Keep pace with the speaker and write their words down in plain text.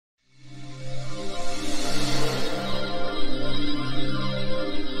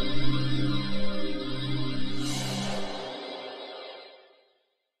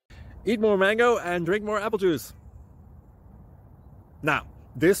Eat more mango and drink more apple juice. Now,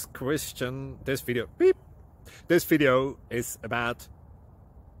 this video is about...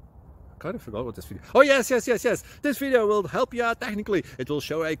 I kind of forgot what this video... Oh, yes. This video will help you out technically. It will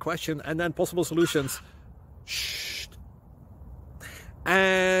show a question and then possible solutions. Shh.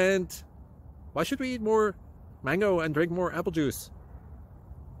 And why should we eat more mango and drink more apple juice?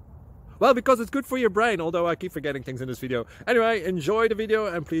 Well, because it's good for your brain, although I keep forgetting things in this video. Anyway, enjoy the video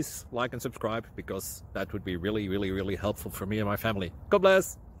and please like and subscribe, because that would be really helpful for me and my family. God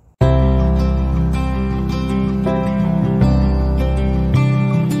bless!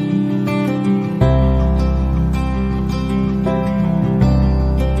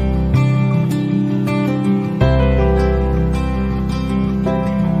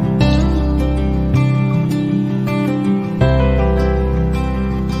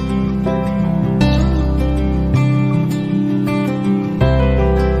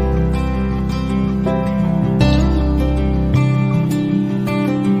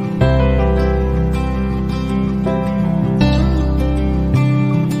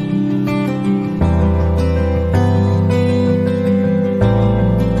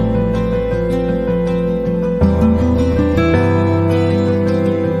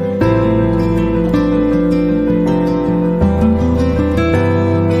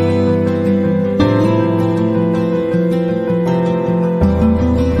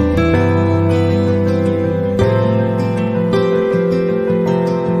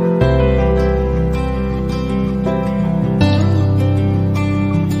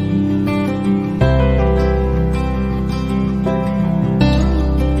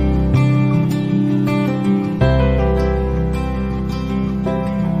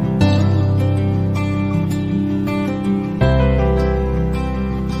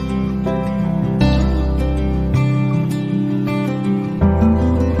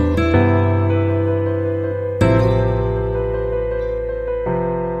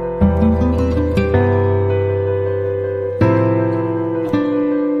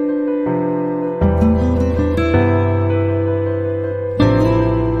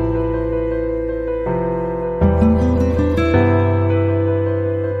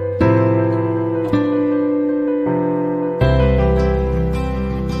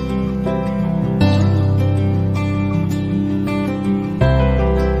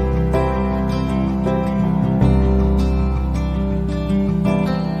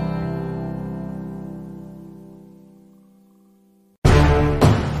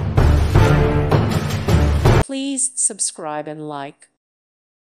 Please subscribe and like.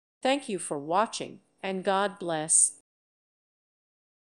 Thank you for watching, and God bless.